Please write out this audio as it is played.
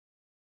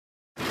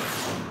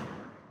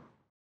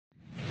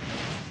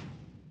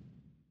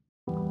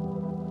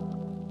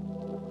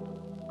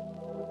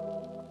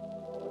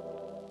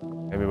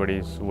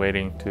everybody's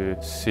waiting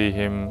to see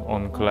him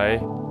on clay.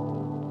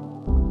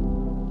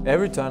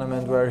 Every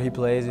tournament where he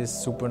plays is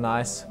super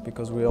nice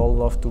because we all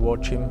love to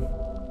watch him.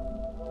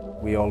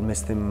 We all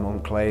missed him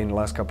on clay in the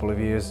last couple of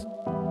years.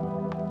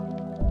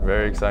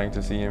 Very exciting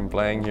to see him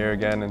playing here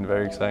again, and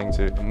very exciting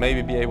to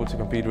maybe be able to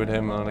compete with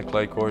him on a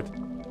clay court.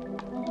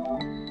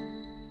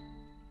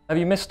 Have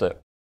you missed it?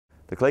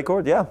 The clay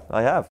court? Yeah,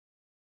 I have.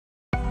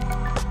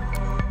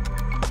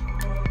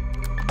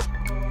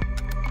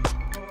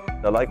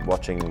 I like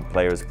watching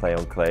players play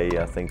on clay.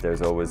 I think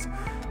there's always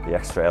the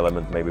extra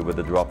element maybe with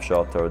the drop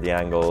shot or the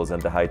angles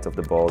and the height of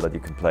the ball that you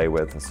can play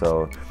with.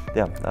 So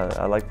yeah,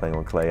 I like playing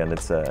on clay, and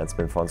it's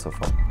been fun so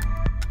far.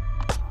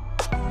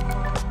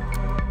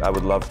 I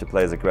would love to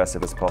play as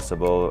aggressive as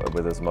possible,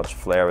 with as much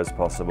flair as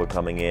possible,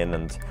 coming in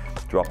and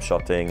drop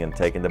shotting and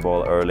taking the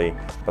ball early,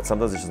 but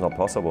sometimes it's just not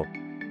possible.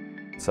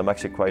 So I'm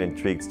actually quite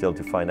intrigued still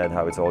to find out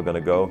how it's all going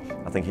to go.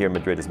 I think here in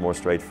Madrid is more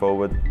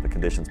straightforward, the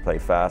conditions play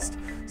fast,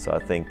 so I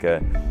think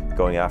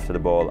going after the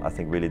ball I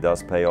think really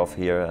does pay off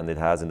here, and it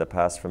has in the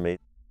past for me.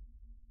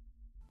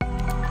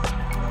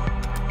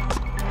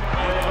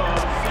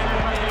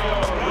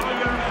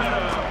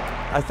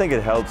 I think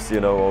it helps,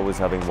 always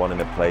having one in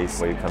a place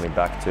where you're coming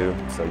back to,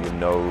 so you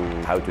know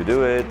how to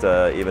do it,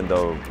 even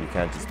though you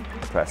can't just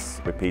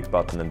press repeat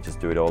button and just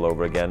do it all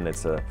over again.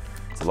 It's a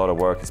lot of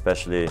work,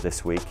 especially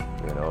this week.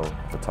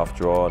 It's a tough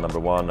draw, number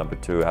one. Number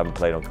two, I haven't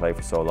played on clay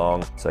for so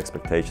long, so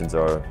expectations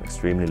are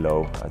extremely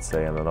low, I'd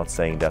say, and I'm not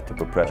saying that to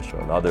put pressure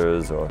on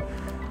others, or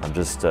I'm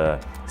just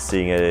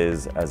seeing it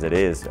as it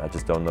is. I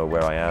just don't know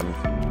where I am.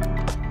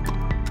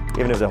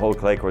 Even if the whole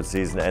clay court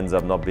season ends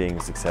up not being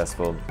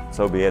successful,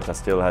 so be it. I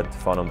still had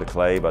fun on the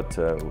clay, but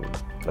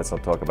let's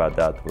not talk about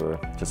that. We're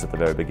just at the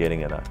very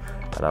beginning, and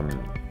I'm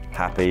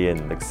happy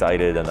and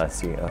excited, and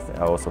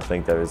I also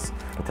think there is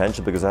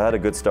potential because I had a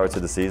good start to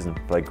the season.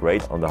 Played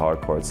great on the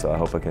hard court, so I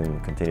hope I can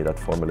continue that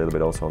form a little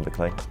bit also on the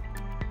clay.